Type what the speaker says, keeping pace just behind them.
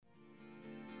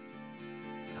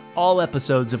All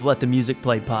episodes of Let the Music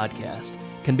Play podcast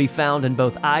can be found in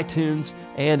both iTunes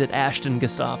and at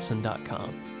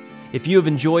AshtonGustafson.com. If you have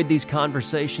enjoyed these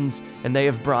conversations and they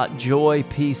have brought joy,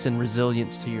 peace, and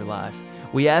resilience to your life,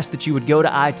 we ask that you would go to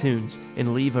iTunes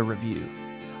and leave a review.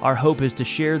 Our hope is to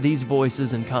share these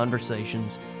voices and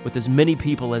conversations with as many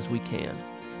people as we can.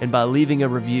 And by leaving a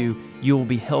review, you will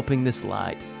be helping this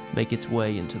light make its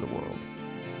way into the world.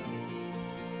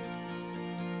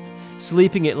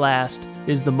 Sleeping at Last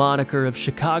is the moniker of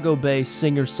Chicago-based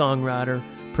singer-songwriter,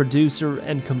 producer,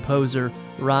 and composer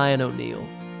Ryan O'Neal.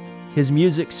 His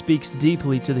music speaks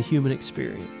deeply to the human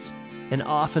experience and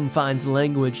often finds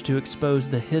language to expose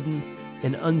the hidden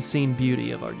and unseen beauty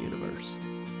of our universe.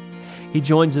 He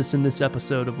joins us in this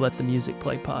episode of Let the Music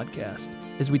Play podcast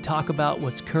as we talk about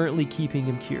what's currently keeping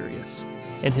him curious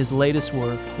and his latest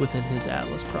work within his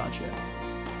Atlas project.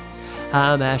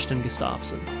 Hi, I'm Ashton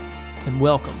Gustafson, and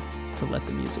welcome to Let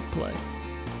the Music Play.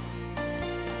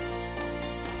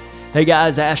 Hey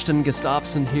guys, Ashton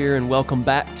Gustafson here, and welcome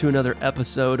back to another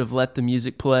episode of Let the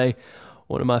Music Play.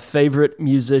 One of my favorite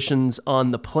musicians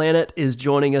on the planet is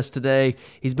joining us today.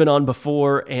 He's been on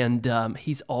before, and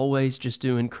he's always just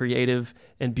doing creative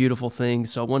and beautiful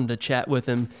things, so I wanted to chat with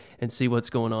him and see what's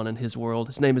going on in his world.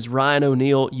 His name is Ryan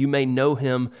O'Neal. You may know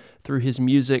him through his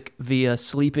music via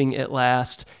Sleeping at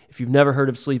Last. If you've never heard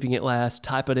of Sleeping at Last,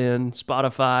 type it in,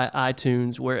 Spotify,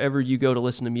 iTunes, wherever you go to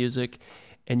listen to music,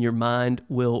 and your mind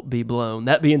will be blown.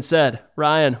 That being said,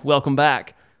 Ryan, welcome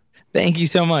back. Thank you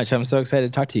so much. I'm so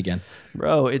excited to talk to you again.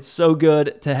 Bro, it's so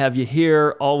good to have you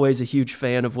here. Always a huge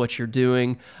fan of what you're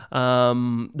doing.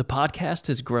 The podcast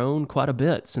has grown quite a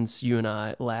bit since you and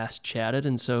I last chatted,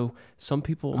 and so some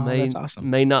people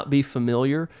may not be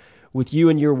familiar with you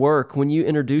and your work. When you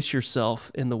introduce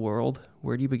yourself in the world,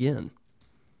 where do you begin?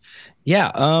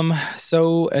 Yeah,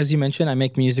 so as you mentioned, I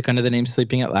make music under the name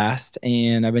Sleeping at Last,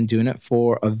 and I've been doing it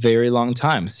for a very long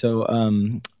time. So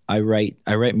I write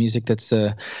music that's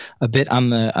a bit on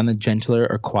the gentler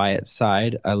or quiet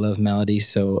side. I love melody,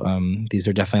 so these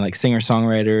are definitely like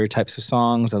singer-songwriter types of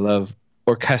songs. I love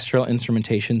orchestral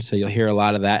instrumentation, so you'll hear a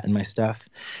lot of that in my stuff.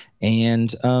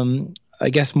 And I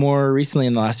guess more recently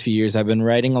in the last few years, I've been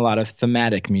writing a lot of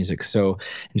thematic music. So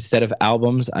instead of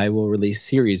albums, I will release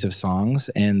series of songs,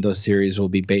 and those series will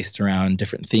be based around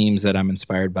different themes that I'm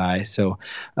inspired by. So,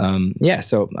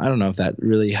 so I don't know if that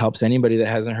really helps anybody that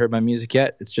hasn't heard my music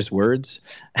yet. It's just words.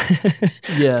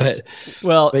 Yes.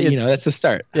 but that's a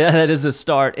start. Yeah, that is a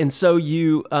start. And so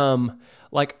you, I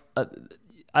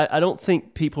don't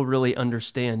think people really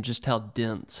understand just how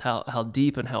dense, how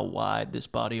deep and how wide this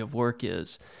body of work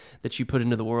is that you put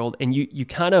into the world. And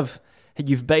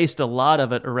you've based a lot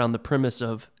of it around the premise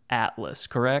of Atlas,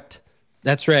 correct?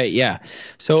 That's right. Yeah.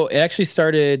 So it actually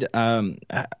started,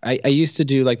 I used to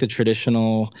do like the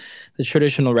traditional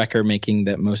record making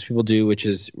that most people do, which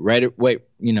is write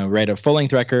a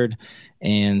full-length record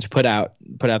and put out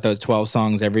those 12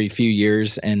 songs every few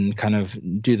years and kind of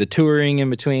do the touring in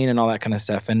between and all that kind of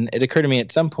stuff. And it occurred to me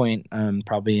at some point,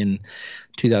 probably in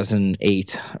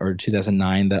 2008 or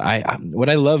 2009, that what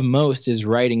I love most is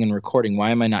writing and recording. Why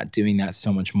am I not doing that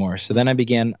so much more? So then I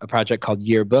began a project called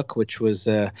Yearbook, which was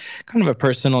kind of a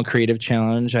personal creative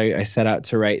challenge. I set out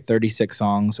to write 36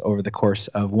 songs over the course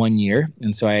of 1 year.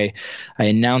 And so I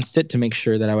announced it to make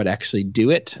sure that I would actually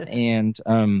do it. And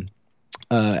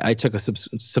I took a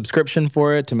subscription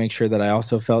for it to make sure that I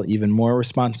also felt even more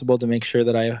responsible to make sure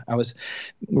that I was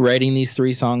writing these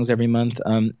 3 songs every month.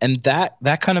 And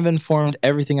that kind of informed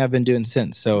everything I've been doing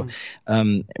since. So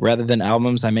rather than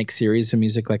albums, I make series of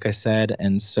music, like I said.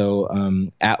 And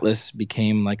so Atlas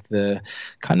became like the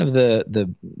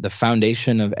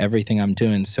foundation of everything I'm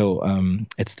doing. So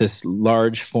it's this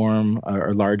large form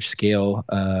or large scale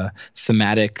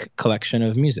thematic collection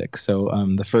of music. So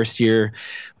the first year,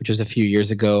 which was a few years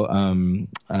ago,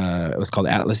 it was called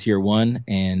Atlas Year One,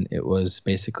 and it was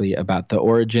basically about the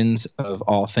origins of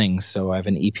all things. So I have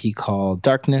an EP called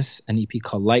Darkness, an EP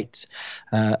called Light,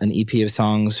 an EP of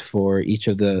songs for each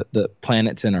of the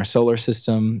planets in our solar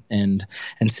system, and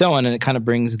so on. And it kind of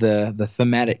brings the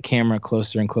thematic camera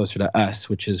closer and closer to us,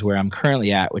 which is where I'm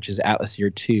currently at, which is Atlas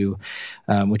Year Two,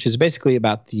 which is basically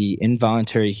about the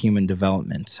involuntary human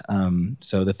development.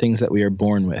 So the things that we are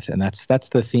born with, and that's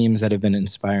the themes that have been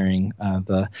inspiring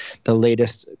the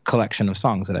latest collection of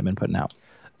songs that I've been putting out.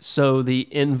 So the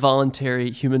involuntary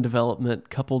human development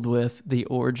coupled with the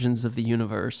origins of the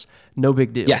universe, no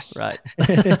big deal. Yes. Right.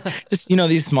 Just,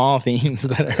 these small themes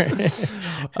that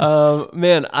are...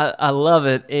 man, I love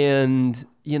it. And,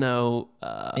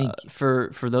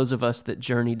 for those of us that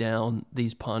journey down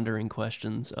these pondering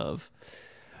questions of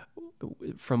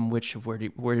from which of where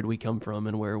did we come from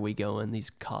and where are we going, these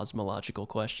cosmological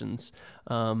questions.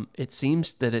 It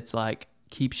seems that it's like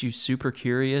keeps you super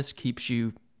curious, keeps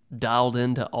you dialed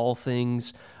into all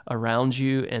things around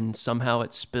you, and somehow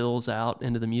it spills out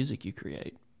into the music you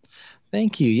create.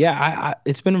 Thank you. Yeah,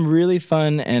 it's been really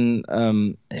fun, and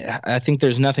I think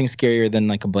there's nothing scarier than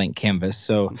like a blank canvas.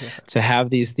 So to have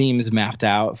these themes mapped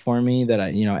out for me, that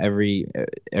I,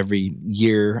 every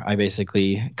year I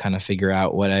basically kind of figure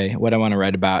out what I want to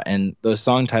write about, and those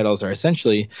song titles are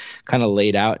essentially kind of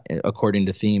laid out according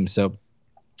to theme. So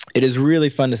it is really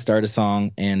fun to start a song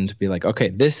and be like, okay,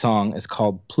 this song is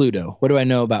called Pluto. What do I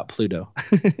know about Pluto?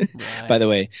 Right. By the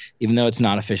way, even though it's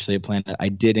not officially a planet, I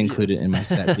did include it in my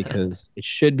set because it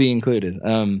should be included.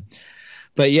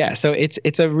 But yeah, so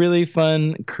it's a really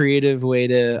fun, creative way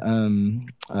to,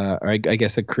 or I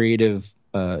guess a creative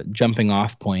jumping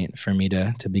off point for me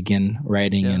to begin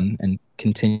writing and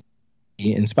continue to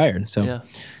be inspired. So. Yeah.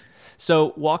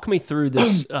 So walk me through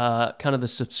this kind of the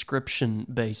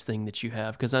subscription-based thing that you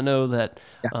have, because I know that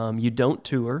you don't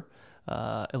tour.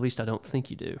 At least I don't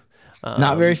think you do.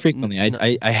 Not very frequently.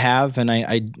 I have, and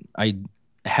I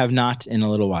have not in a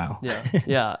little while.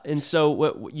 Yeah. And so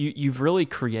what you've really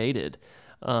created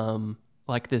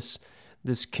like this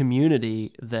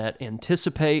community that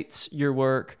anticipates your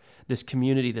work, this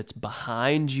community that's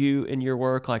behind you in your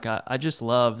work. Like I just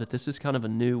love that this is kind of a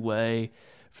new way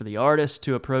for the artist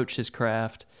to approach his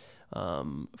craft,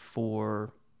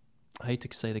 for, I hate to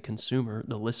say the consumer,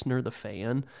 the listener, the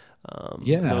fan,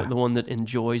 the one that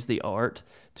enjoys the art,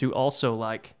 to also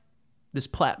like this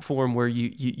platform where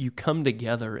you come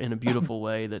together in a beautiful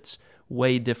way that's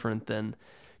way different than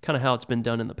kind of how it's been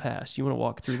done in the past. You want to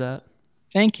walk through that?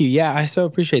 Thank you. Yeah, I so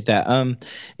appreciate that.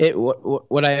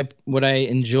 What I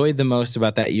enjoyed the most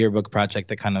about that yearbook project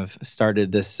that kind of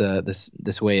started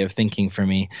this way of thinking for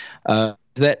me,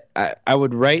 that I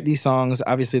would write these songs.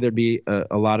 Obviously, there'd be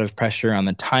a lot of pressure on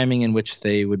the timing in which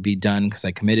they would be done, because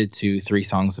I committed to 3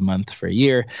 songs a month for a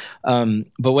year.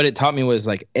 But what it taught me was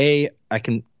like, I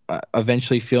can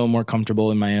eventually feel more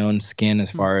comfortable in my own skin as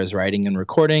far as writing and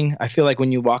recording. I feel like when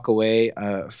you walk away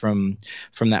from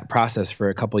that process for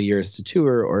a couple of years to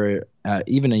tour, or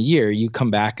even a year, you come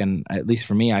back, and at least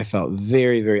for me, I felt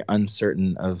very, very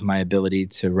uncertain of my ability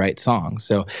to write songs.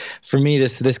 So for me,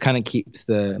 this kind of keeps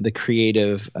the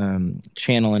creative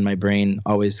channel in my brain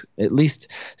always at least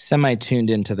semi-tuned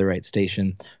into the right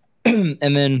station.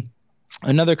 And then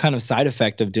another kind of side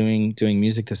effect of doing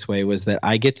music this way was that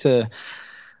I get to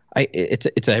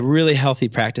it's a really healthy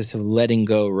practice of letting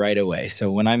go right away.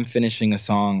 So when I'm finishing a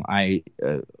song,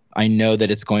 I know that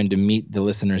it's going to meet the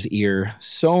listener's ear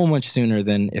so much sooner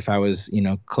than if I was,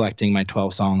 collecting my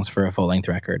 12 songs for a full-length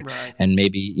record. Right. And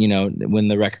maybe, when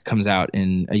the record comes out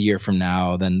in a year from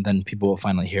now, then people will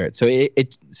finally hear it. So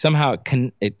it somehow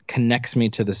it connects me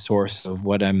to the source of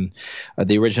what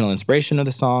the original inspiration of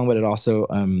the song, but it also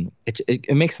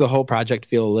it makes the whole project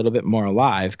feel a little bit more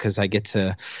alive, because I get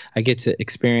to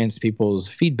experience people's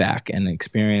feedback and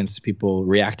experience people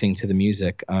reacting to the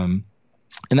music.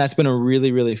 And that's been a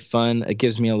really, really fun. It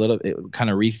gives me it kind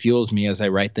of refuels me as I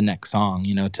write the next song,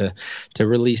 to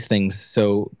release things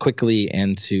so quickly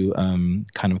and to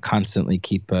kind of constantly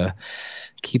keep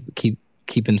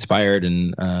inspired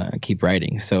and keep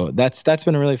writing. So that's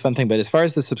been a really fun thing. But as far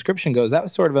as the subscription goes, that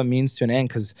was sort of a means to an end,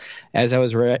 because as I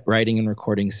was writing and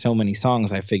recording so many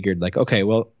songs, I figured like, okay,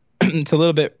 well, it's a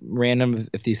little bit random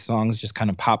if these songs just kind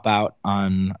of pop out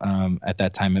on at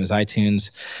that time it was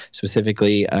iTunes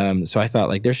specifically. So I thought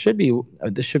like this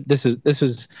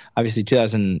was obviously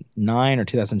 2009 or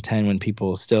 2010 when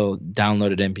people still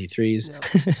downloaded MP3s.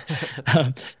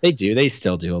 Yeah. They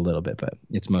still do a little bit, but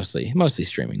it's mostly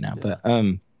streaming now. Yeah.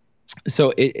 But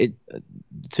so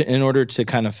in order to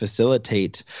kind of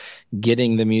facilitate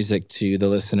getting the music to the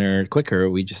listener quicker,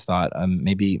 we just thought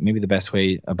maybe the best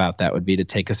way about that would be to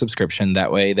take a subscription.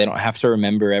 That way they don't have to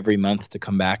remember every month to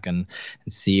come back and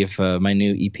see if my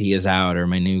new EP is out or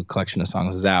my new collection of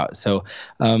songs is out. So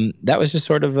that was just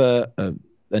sort of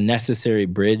a necessary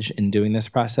bridge in doing this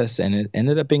process, and it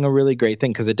ended up being a really great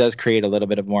thing, because it does create a little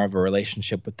bit of more of a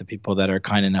relationship with the people that are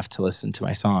kind enough to listen to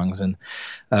my songs, and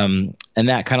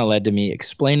that kind of led to me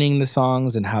explaining the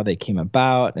songs and how they came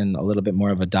about, and a little bit more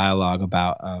of a dialogue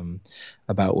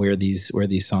about where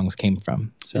these songs came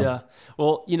from. So yeah,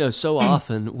 well, so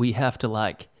often we have to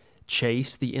like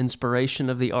chase the inspiration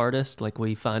of the artist. Like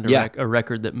we find a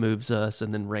record that moves us,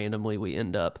 and then randomly we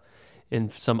end up in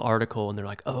some article and they're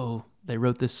like, oh, they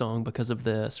wrote this song because of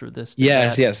this or this.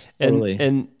 Yes, that. Yes, totally.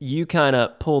 And you kind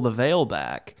of pull the veil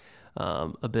back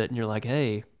a bit, and you're like,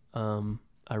 hey,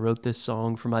 I I wrote this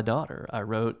song for my daughter. I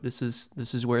wrote this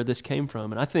is where this came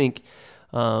from, and I think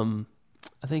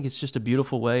it's just a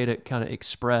beautiful way to kind of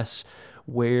express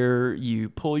where you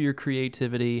pull your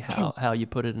creativity, how you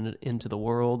put it into the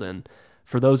world, and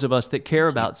for those of us that care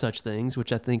about such things,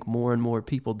 which I think more and more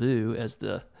people do, as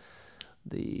the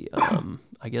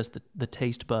I guess the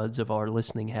taste buds of our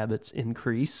listening habits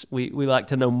increase, we like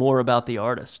to know more about the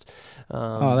artist.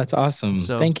 Oh, that's awesome.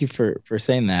 So, thank you for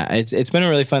saying that. It's been a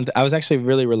really fun I was actually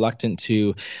really reluctant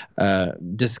to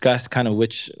discuss kind of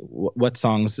what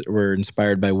songs were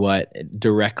inspired by what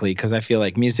directly, because I feel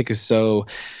like music is so,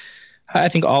 I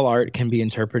think all art can be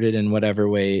interpreted in whatever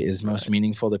way is most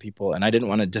meaningful to people, and I didn't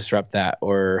want to disrupt that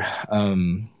or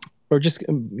just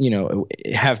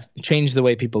have changed the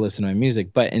way people listen to my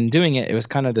music. But in doing it, it was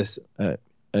kind of this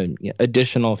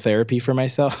additional therapy for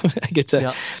myself. I get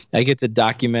to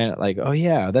document, like, oh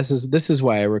yeah, this is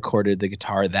why I recorded the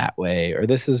guitar that way, or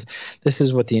this is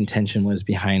what the intention was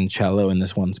behind cello in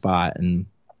this one spot, and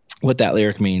what that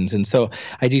lyric means. And so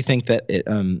I do think that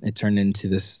it turned into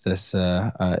this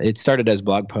it started as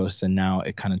blog posts, and now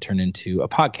it kind of turned into a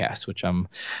podcast, which I'm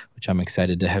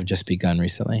excited to have just begun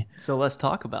recently. So let's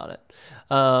talk about it.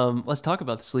 Let's talk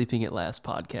about the Sleeping at Last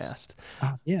podcast.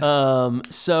 Yeah.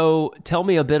 So tell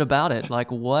me a bit about it.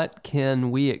 Like, what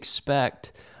can we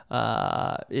expect?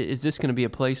 Is this going to be a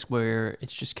place where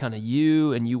it's just kind of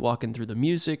you and you walking through the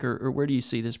music, or where do you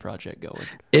see this project going?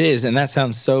 It is, and that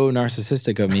sounds so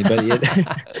narcissistic of me, but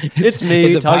it's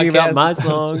me talking about my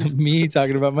songs. It's me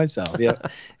talking about myself. Yeah,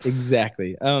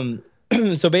 exactly.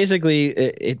 So basically,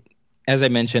 it as I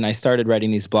mentioned, I started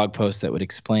writing these blog posts that would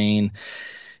explain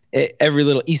every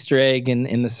little Easter egg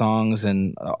in the songs,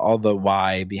 and all the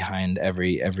why behind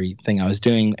everything I was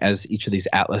doing as each of these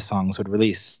Atlas songs would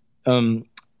release.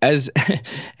 As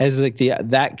like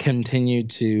that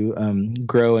continued to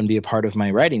grow and be a part of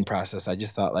my writing process, I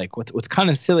just thought, like, what's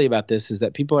kind of silly about this is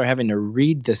that people are having to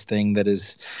read this thing that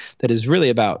is really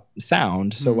about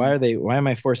sound. So why am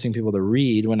I forcing people to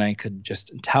read when I could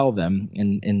just tell them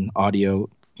in audio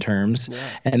terms,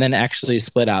 and then actually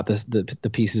split out the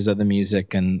pieces of the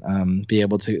music, and be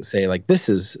able to say, like, this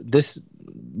is this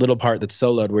little part that's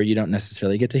soloed where you don't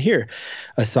necessarily get to hear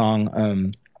a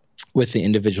song with the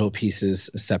individual pieces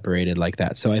separated like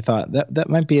that. So I thought that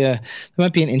might be an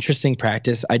interesting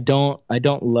practice. I don't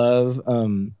love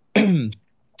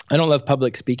I don't love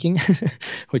public speaking,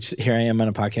 which here I am on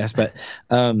a podcast, but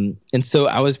and so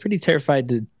I was pretty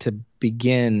terrified to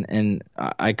begin, and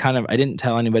I didn't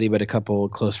tell anybody but a couple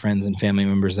close friends and family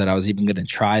members that I was even going to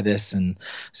try this. And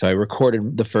so I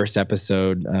recorded the first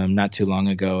episode not too long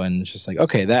ago, and it's just like,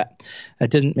 okay, that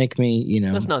didn't make me,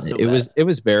 that's not so bad. It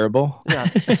was bearable. Yeah.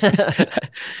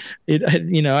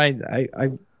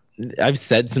 I've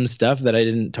said some stuff that I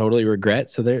didn't totally regret,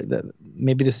 so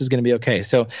maybe this is going to be okay.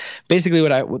 So basically,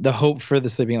 the hope for the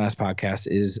Sleeping at Last podcast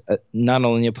is not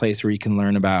only a place where you can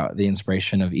learn about the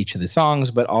inspiration of each of the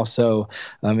songs, but also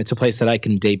it's a place that I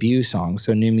can debut songs.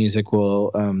 So new music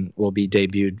will be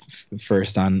debuted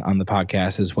first on the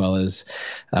podcast, as well as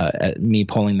me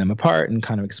pulling them apart and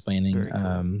kind of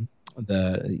explaining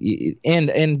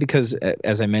and because,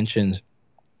 as I mentioned,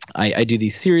 I do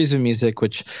these series of music,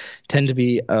 which tend to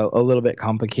be a little bit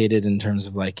complicated in terms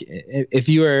of, like, if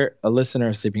you are a listener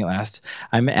of Sleeping at Last,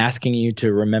 I'm asking you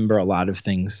to remember a lot of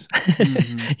things.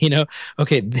 Mm-hmm.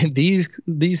 Okay,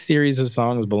 these series of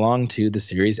songs belong to the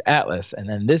series Atlas, and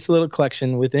then this little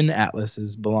collection within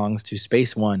Atlas belongs to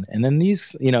Space One, and then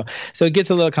these, so it gets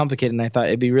a little complicated. And I thought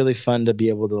it'd be really fun to be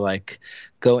able to, like,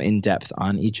 go in depth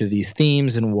on each of these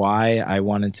themes and why I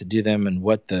wanted to do them, and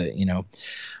what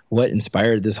what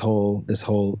inspired this whole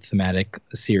thematic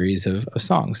series of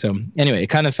songs. So anyway, it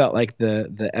kind of felt like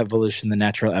the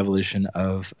natural evolution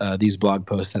of these blog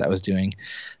posts that I was doing,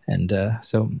 and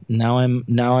so now I'm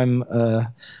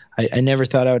I never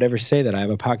thought I would ever say that I have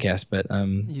a podcast, but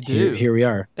you do. Here we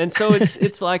are. And so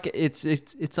it's like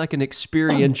an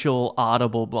experiential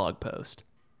audible blog post.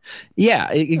 Yeah,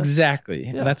 exactly.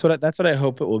 Yeah. That's what I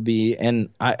hope it will be. And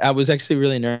I was actually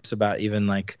really nervous about, even,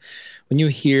 like, when you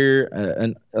hear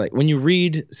when you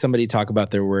read somebody talk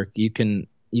about their work, you can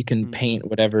paint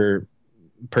whatever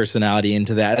personality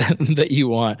into that you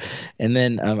want. And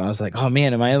then I was like, oh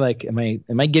man, am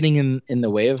I getting in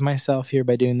the way of myself here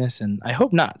by doing this? And I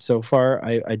hope not. So far,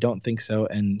 I don't think so.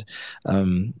 And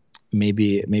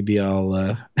maybe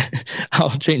I'll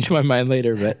I'll change my mind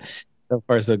later, but so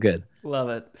far so good. Love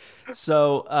it.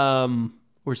 So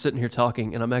we're sitting here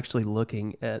talking, and I'm actually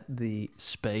looking at the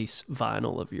Space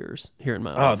vinyl of yours here in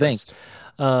my office.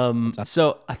 Oh, thanks.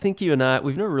 So I think you and I,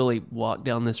 we've never really walked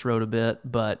down this road a bit,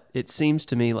 but it seems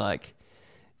to me like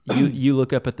you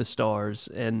look up at the stars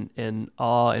and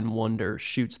awe and wonder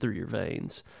shoots through your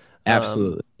veins.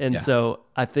 Absolutely. And so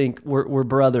I think we're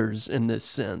brothers in this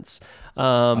sense.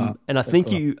 And I so think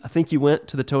cool. I think you went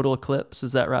to the total eclipse.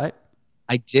 Is that right?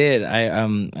 I did.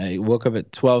 I woke up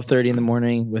at 12:30 in the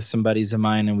morning with some buddies of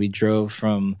mine, and we drove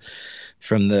from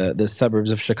the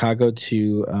suburbs of Chicago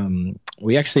to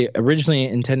we actually originally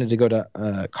intended to go to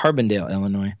Carbondale,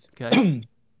 Illinois. Okay.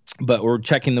 But we're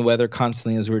checking the weather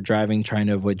constantly as we're driving, trying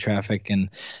to avoid traffic, and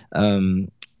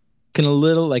can a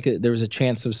little there was a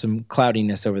chance of some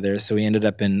cloudiness over there, so we ended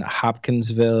up in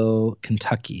Hopkinsville,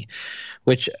 Kentucky,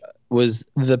 which was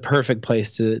the perfect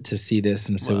place to see this.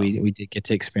 And so Wow. we did get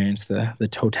to experience the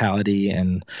totality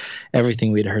and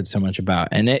everything we'd heard so much about.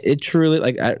 And it truly,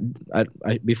 like, I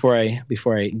before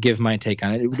I give my take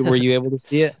on it, were you able to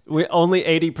see it? We only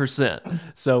 80%.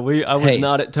 So I was Hey,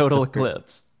 not at total that's great.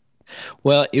 eclipse.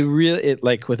 Well, it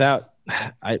like without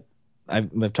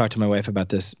I've talked to my wife about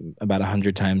this about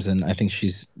 100 times, and I think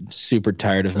she's super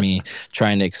tired of me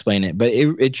trying to explain it. But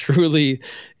it truly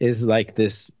is like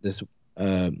this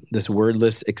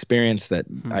wordless experience that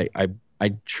I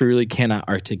truly cannot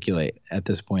articulate at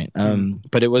this point.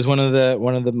 But it was one of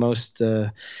the most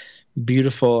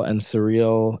beautiful and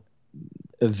surreal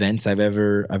events I've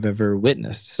ever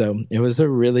witnessed. So it was a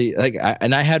really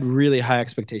and I had really high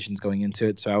expectations going into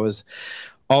it. So I was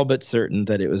all but certain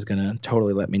that it was going to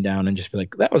totally let me down and just be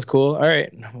like, that was cool. All right.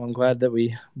 Well, I'm glad that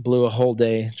we blew a whole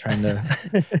day trying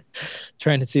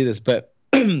to see this. But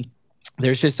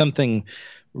there's just something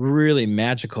really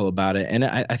magical about it. And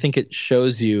I think it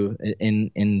shows you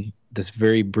in this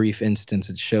very brief instance,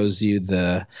 it shows you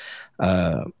the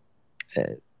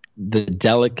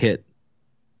delicate,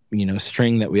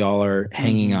 string that we all are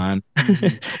hanging on.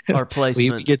 Our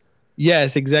placement.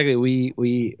 Yes, exactly.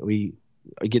 We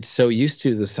get so used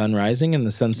to the sun rising and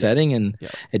the sun setting, and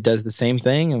it does the same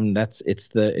thing. And it's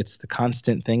the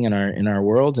constant thing in our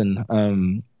world.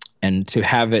 And to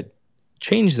have it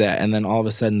change that, and then all of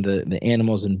a sudden the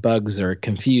animals and bugs are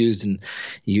confused, and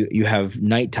you have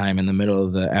nighttime in the middle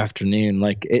of the afternoon.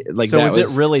 So was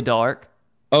it really dark?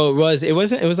 Oh, it wasn't.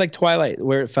 It was like twilight,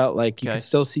 where it felt like you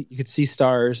could see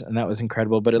stars, and that was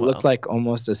incredible. But it looked like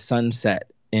almost a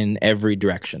sunset in every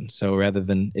direction. So rather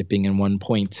than it being in one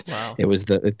point, it was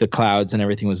the clouds and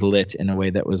everything was lit in a way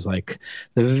that was like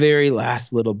the very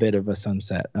last little bit of a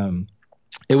sunset.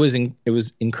 It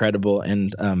was incredible,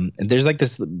 and there's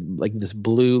this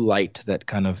blue light that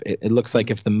kind of it looks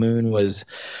like if the moon was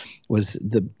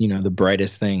the the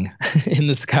brightest thing in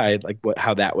the sky,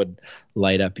 how that would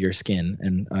light up your skin,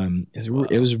 and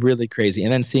it was really crazy.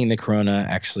 And then seeing the corona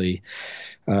actually,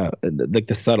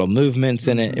 the subtle movements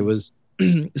in it, it was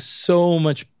so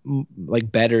much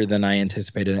better than I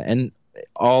anticipated, and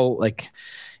all it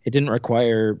didn't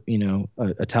require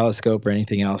a telescope or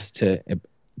anything else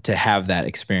to have that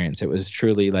experience. It was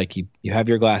truly like you have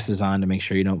your glasses on to make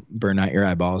sure you don't burn out your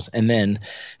eyeballs, and then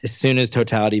as soon as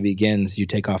totality begins, you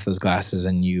take off those glasses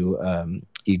and you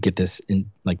get this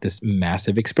this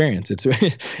massive experience. It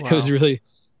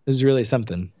was really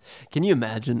something. Can you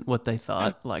imagine what they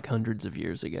thought hundreds of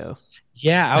years ago?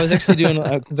 Yeah, I was actually doing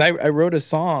because I wrote a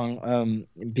song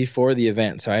before the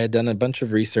event, so I had done a bunch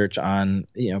of research on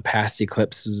past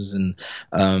eclipses and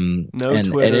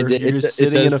Twitter. And you're just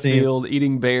sitting in a field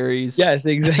eating berries. Yes,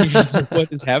 exactly.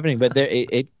 What is happening? But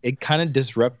it kind of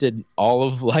disrupted all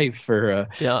of life for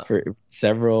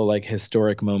several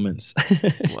historic moments.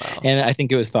 Wow. And I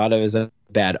think it was thought of as a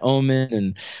bad omen,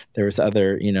 and there was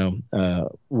other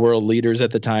world leaders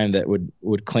at the time that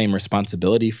would claim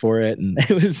responsibility for it, and it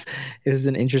was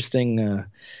an interesting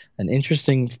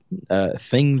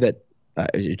thing that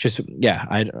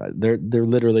there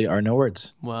literally are no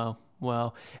words. Wow.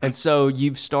 And so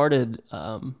you've started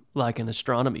an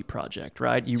astronomy project,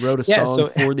 right? You wrote a song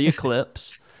for the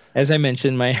eclipse. As I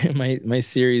mentioned, my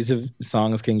series of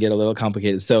songs can get a little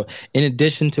complicated. So in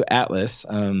addition to Atlas,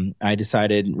 I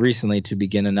decided recently to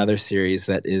begin another series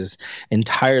that is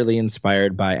entirely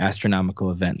inspired by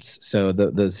astronomical events. So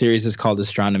the series is called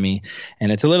Astronomy, and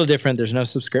it's a little different. There's no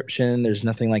subscription. There's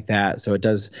nothing like that. So it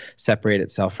does separate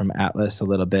itself from Atlas a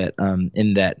little bit,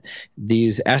 in that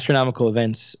these astronomical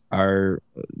events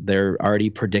they're already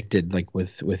predicted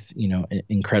with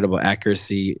incredible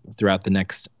accuracy throughout the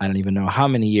next, I don't even know how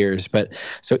many years. But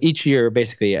so each year,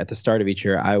 basically at the start of each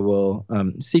year, I will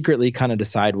secretly kind of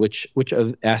decide which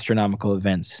of astronomical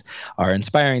events are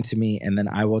inspiring to me, and then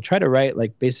I will try to write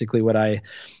basically what I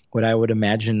would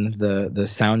imagine the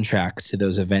soundtrack to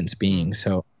those events being.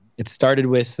 So it started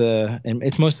with and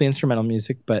it's mostly instrumental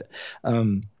music, but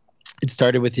it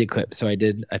started with the eclipse. So I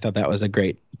thought that was a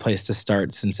great place to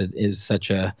start, since it is such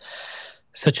a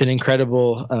such an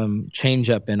incredible change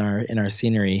up in our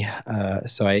scenery.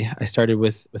 So I started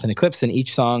with an eclipse, and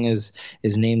each song is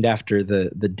named after the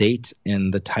date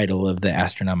and the title of the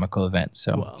astronomical event.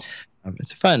 So Wow.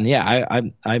 it's fun. Yeah,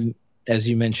 I'm as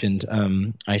you mentioned,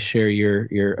 I share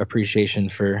your appreciation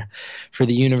for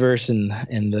the universe and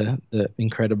the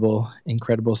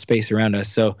incredible space around us.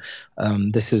 So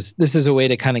this is a way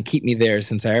to kind of keep me there,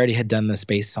 since I already had done the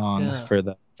space songs Yeah.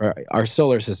 for our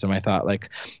solar system. I thought, like,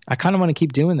 I kind of want to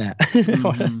keep doing that.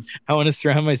 Hmm. I want to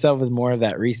surround myself with more of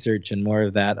that research and more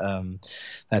of that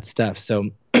stuff.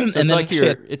 So So and it's then like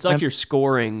actually, you're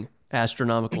scoring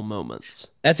astronomical moments.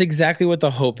 that's exactly what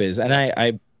the hope is, and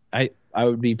Yeah. I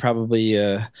would be probably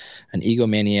an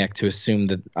egomaniac to assume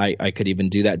that I could even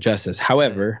do that justice. Hey,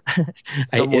 However, at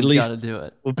someone's got least to do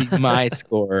it. will be my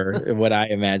score, what I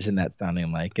imagine that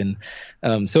sounding like. And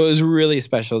so it was really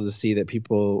special to see that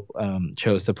people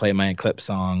chose to play my Eclipse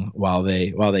song while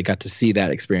they got to see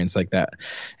that experience like that.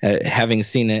 Having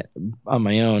seen it on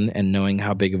my own and knowing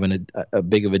how big of a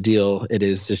big of a deal it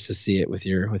is just to see it with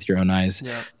your own eyes,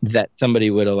 Yeah. that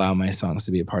somebody would allow my songs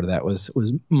to be a part of that was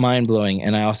mind blowing.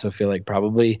 And I also feel like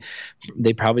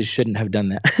they probably shouldn't have done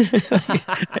that.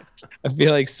 I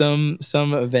feel like some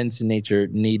events in nature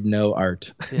need no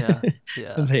art. Yeah.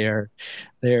 Yeah. they are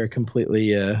they are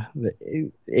completely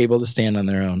able to stand on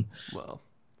their own. Well.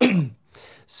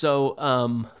 So,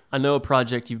 I know a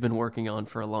project you've been working on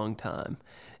for a long time,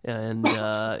 and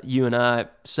you and I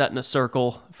sat in a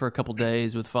circle for a couple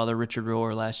days with Father Richard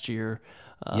Rohr last year,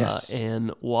 Yes.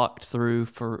 and walked through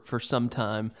for some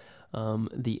time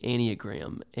the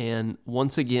Enneagram. And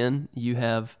once again, you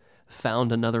have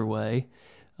found another way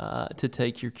to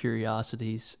take your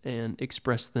curiosities and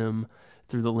express them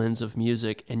through the lens of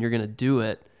music, and you're going to do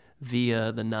it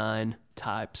via the 9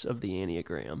 types of the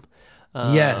Enneagram.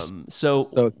 Yes. So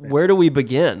So excited. where do we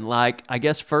begin? Like, I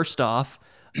guess first off,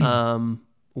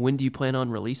 when do you plan on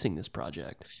releasing this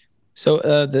project? So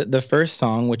the first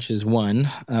song, which is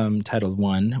One, titled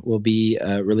One, will be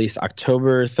released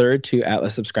October 3rd to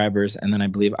Atlas subscribers, and then I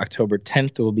believe October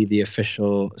 10th will be the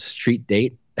official street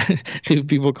date. Do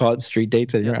people call it street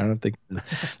dates? I don't think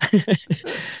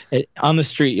on the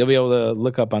street. You'll be able to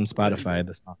look up on Spotify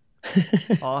the song.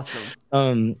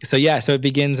 Awesome. So yeah, so it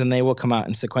begins, and they will come out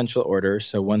in sequential order,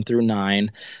 so 1 through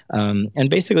 9. And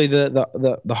basically,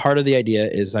 the heart of the idea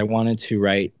is I wanted to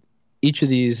write each of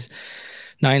these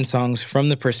 9 songs from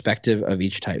the perspective of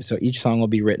each type. So each song will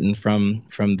be written from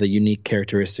the unique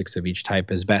characteristics of each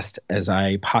type as best as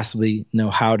I possibly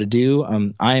know how to do.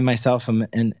 I myself am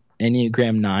an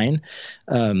Enneagram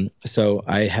 9, so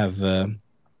I have.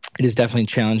 It is definitely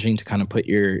challenging to kind of put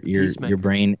your Peacemaker.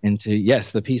 brain into,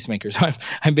 yes, the peacemaker. So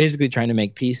I'm basically trying to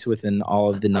make peace within all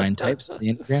of the 9 types of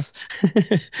the Enneagram.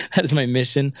 That is my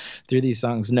mission through these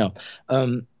songs. No,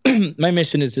 my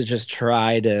mission is to just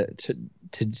try to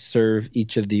serve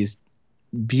each of these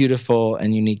beautiful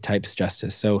and unique types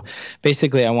justice. So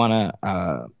basically, I want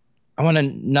to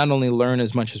not only learn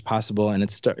as much as possible, and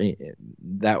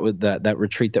that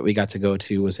retreat that we got to go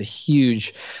to was a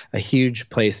huge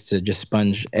place to just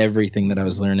sponge everything that I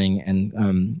was learning,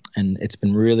 and it's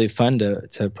been really fun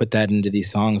to put that into these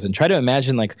songs and try to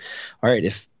imagine, like, all right,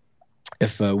 if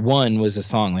One was a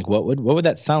song, like what would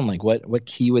that sound like? What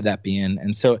key would that be in?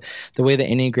 And so the way the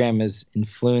Enneagram is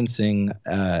influencing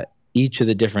each of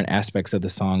the different aspects of the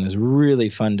song is really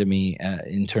fun to me,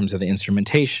 in terms of the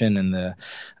instrumentation and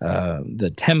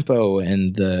the tempo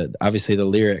and obviously the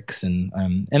lyrics, and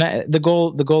the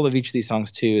goal of each of these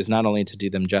songs too is not only to do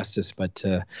them justice, but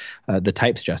to the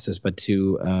types justice, but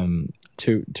to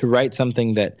write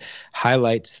something that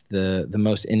highlights the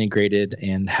most integrated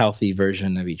and healthy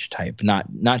version of each type.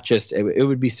 Not just, it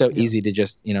would be so easy to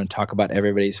just talk about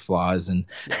everybody's flaws and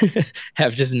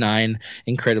have just 9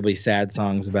 incredibly sad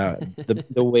songs about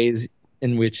the ways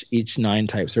in which each 9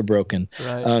 types are broken.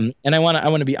 Right. And I want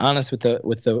to be honest with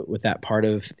that part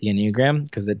of the Enneagram,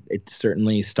 because it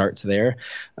certainly starts there,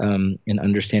 in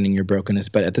understanding your brokenness.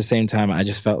 But at the same time, I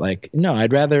just felt like, no,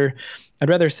 I'd rather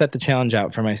set the challenge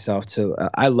out for myself to.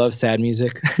 I love sad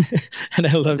music, and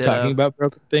I love talking about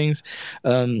broken things.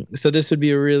 So this would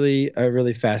be a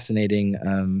really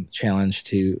fascinating challenge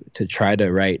to try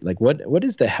to write, like, what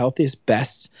is the healthiest,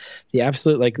 best, the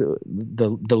absolute, like,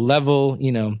 the level,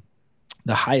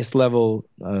 the highest level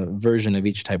version of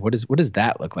each type. What does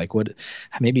that look like?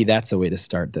 Maybe that's a way to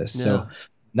start this. Yeah. So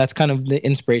that's kind of the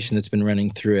inspiration that's been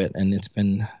running through it, and it's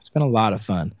been a lot of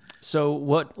fun. So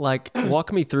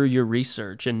walk me through your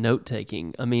research and note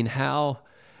taking. I mean,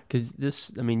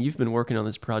 you've been working on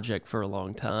this project for a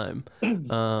long time.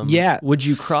 Yeah. Would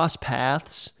you cross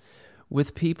paths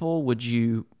with people? Would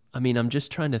you I mean, I'm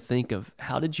just trying to think of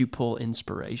how did you pull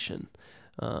inspiration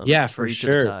Yeah, for for each of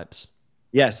the sure. types?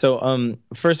 Yeah, so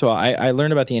first of all, I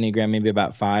learned about the Enneagram maybe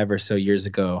about 5 or so years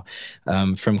ago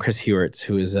from Chris Hewerts,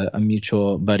 who is a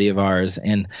mutual buddy of ours,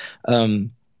 and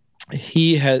um,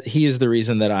 he is the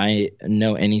reason that I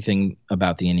know anything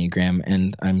about the Enneagram,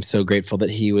 and I'm so grateful that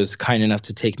he was kind enough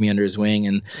to take me under his wing.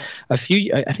 And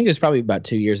Yeah. I think it was probably about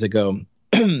 2 years ago,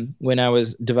 when I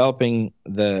was developing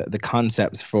the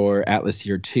concepts for Atlas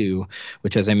Year Two,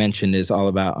 which, as I mentioned, is all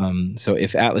about. So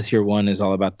if Atlas Year One is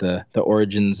all about the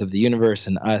origins of the universe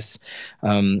and us,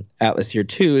 Atlas Year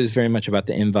Two is very much about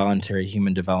the involuntary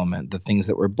human development, the things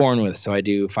that we're born with. So I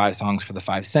do 5 songs for the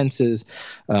 5 senses,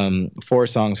 4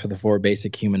 songs for the 4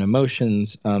 basic human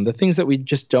emotions, the things that we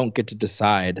just don't get to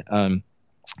decide.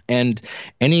 And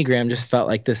Enneagram just felt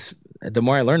like this. The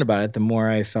more I learned about it, the more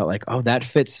I felt like, oh, that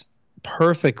fits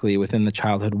perfectly within the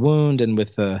childhood wound, and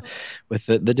with the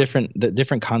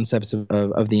different concepts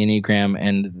of the Enneagram,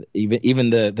 and even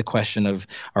the question of,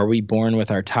 are we born with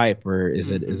our type, or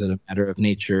is it a matter of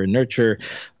nature and nurture?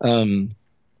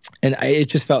 It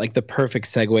just felt like the perfect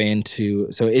segue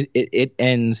into. So it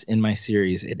ends in my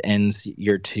series. It ends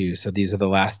year 2. So these are the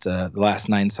last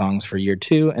 9 songs for year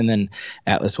 2, and then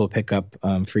Atlas will pick up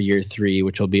for year 3,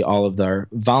 which will be all of our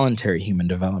voluntary human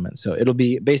development. So it'll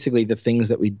be basically the things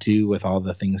that we do with all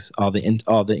the things, all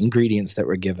the ingredients that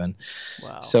we're given.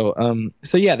 Wow. So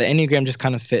yeah, the Enneagram just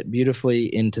kind of fit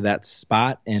beautifully into that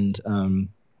spot, and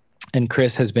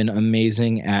Chris has been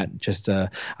amazing at just. I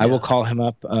will call him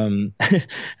up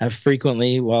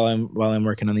frequently while I'm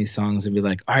working on these songs and be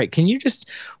like, "All right, can you just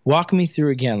walk me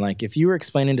through again? Like, if you were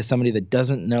explaining to somebody that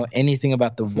doesn't know anything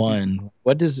about the one,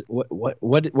 what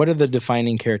are the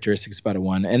defining characteristics about a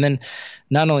one? And then,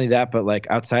 not only that, but like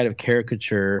outside of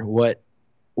caricature, what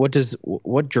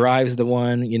drives the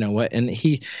one? You know what? And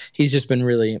he's just been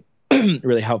really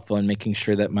really helpful in making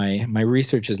sure that my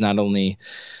research is not only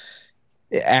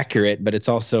accurate, but it's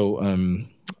also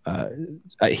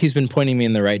he's been pointing me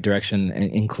in the right direction,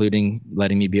 including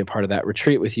letting me be a part of that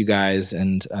retreat with you guys,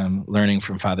 and learning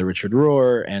from Father Richard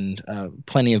Rohr, and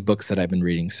plenty of books that I've been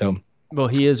reading. So, well,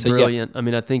 he is brilliant. Yeah. I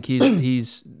mean, I think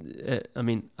he's. I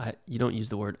mean, you don't use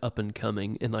the word up and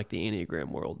coming in like the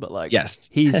Enneagram world, but like, yes,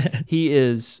 he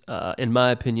is, in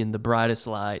my opinion, the brightest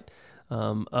light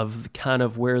of kind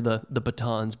of where the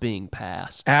baton's being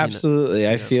passed. Absolutely.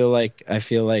 I feel like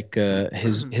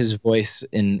his voice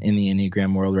in the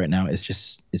Enneagram world right now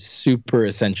is super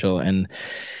essential, and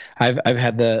I've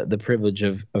had the privilege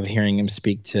of hearing him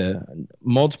speak to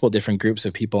multiple different groups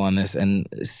of people on this, and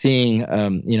seeing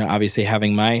obviously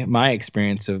having my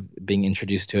experience of being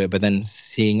introduced to it, but then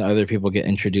seeing other people get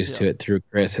introduced to it through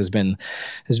Chris has been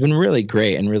really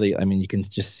great, and really, I mean, you can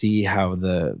just see how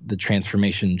the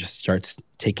transformation just starts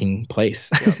taking place.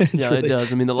 Yeah, it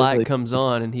does. I mean, the light comes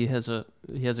on, and he has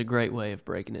a great way of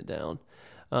breaking it down.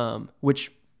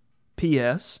 Which,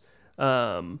 P.S.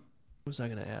 What was I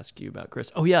going to ask you about,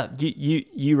 Chris? Oh yeah,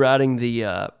 you writing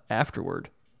the afterword.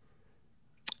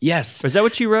 Yes. Or is that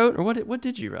what you wrote, or what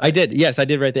did you write? I did. Yes, I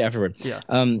did write the afterword. Yeah.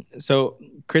 So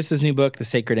Chris's new book, The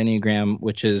Sacred Enneagram,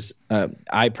 which is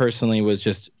I personally was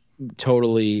just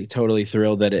totally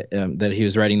thrilled that he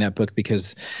was writing that book,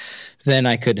 because then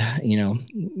I could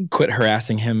quit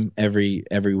harassing him every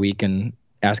week and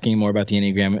asking him more about the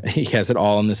Enneagram. He has it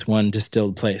all in this one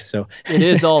distilled place. So it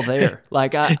is all there.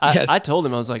 Like Yes. I told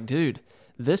him, I was like, dude,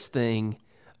 this thing,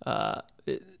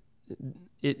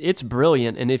 it's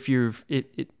brilliant. And if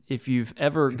you've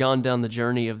ever gone down the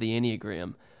journey of the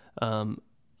Enneagram,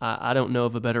 I don't know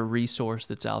of a better resource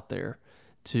that's out there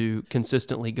to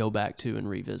consistently go back to and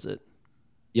revisit.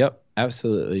 Yep,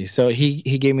 absolutely. So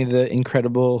he gave me the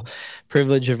incredible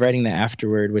privilege of writing the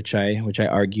afterword, which I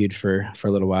argued for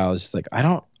a little while. It's just like, I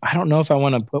don't know if I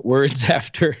want to put words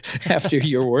after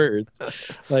your words.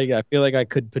 Like, I feel like I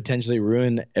could potentially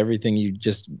ruin everything you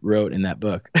just wrote in that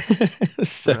book.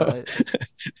 So Right.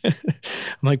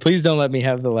 I'm like, please don't let me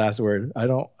have the last word. I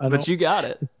don't. But you got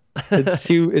it. It's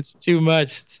too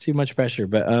much. It's too much pressure.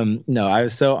 But no, I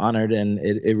was so honored, and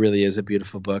it really is a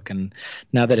beautiful book. And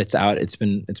now that it's out, it's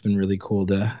been really cool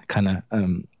to kind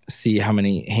of see how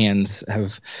many hands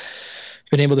have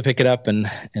been able to pick it up, and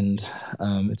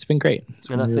it's been great.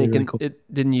 And I think really cool.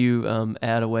 Didn't you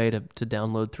add a way to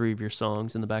download 3 of your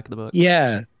songs in the back of the book?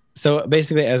 Yeah. So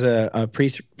basically, as a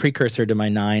precursor to my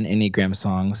 9 Enneagram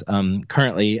songs,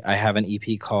 currently I have an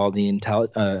EP called the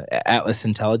Atlas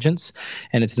Intelligence,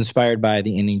 and it's inspired by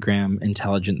the Enneagram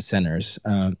Intelligence Centers.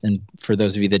 And for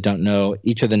those of you that don't know,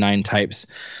 each of the 9 types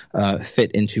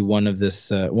fit into one of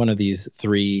these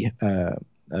 3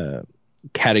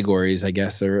 categories, I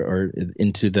guess, or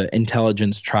into the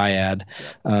intelligence triad.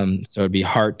 So it'd be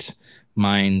heart,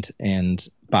 mind, and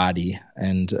body.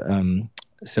 And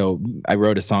so I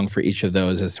wrote a song for each of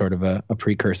those as sort of a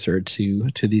precursor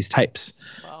to these types.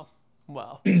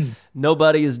 Wow.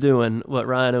 Nobody is doing what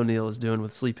Ryan O'Neal is doing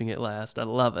with Sleeping at Last. I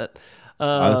love it.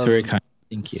 That's very kind.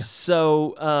 Thank you.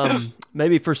 So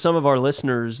maybe for some of our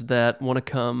listeners that want to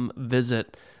come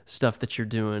visit stuff that you're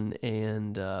doing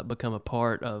and become a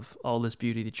part of all this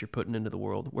beauty that you're putting into the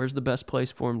world, where's the best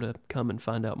place for them to come and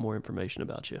find out more information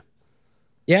about you?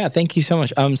 Yeah, thank you so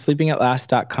much.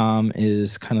 Sleepingatlast.com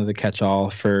is kind of the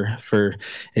catch-all for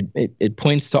it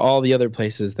points to all the other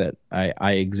places that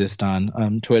I exist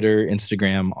on, Twitter,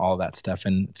 Instagram, all that stuff,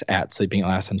 and it's at Sleeping at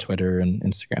Last on Twitter and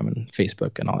Instagram and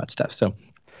Facebook and all that stuff. So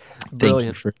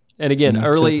brilliant. And again,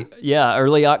 early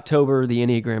October, the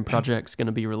Enneagram Project's going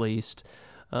to be released.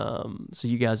 So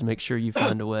you guys make sure you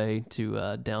find a way to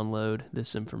download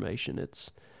this information.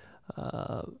 It's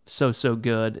so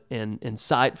good and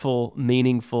insightful,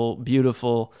 meaningful,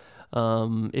 beautiful.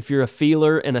 If you're a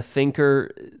feeler and a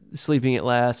thinker, Sleeping at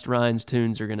Last, Ryan's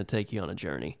tunes are going to take you on a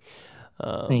journey.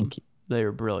 Thank you. They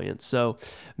are brilliant. So,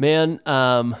 man,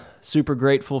 super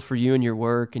grateful for you and your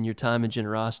work and your time and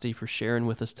generosity for sharing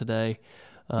with us today.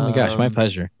 Oh my gosh, my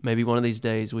pleasure. Maybe one of these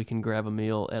days we can grab a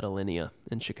meal at Alinea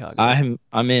in Chicago.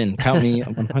 I'm in. Count me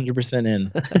 100%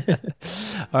 in.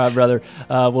 All right, brother.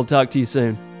 We'll talk to you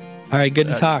soon. All right, good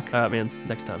to talk. All right, man.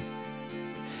 Next time.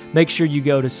 Make sure you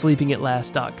go to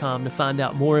sleepingatlast.com to find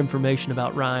out more information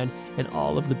about Ryan and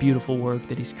all of the beautiful work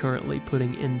that he's currently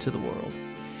putting into the world.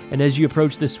 And as you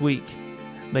approach this week,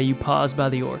 may you pause by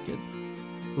the orchid,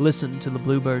 listen to the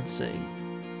bluebirds sing,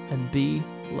 and be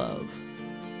love.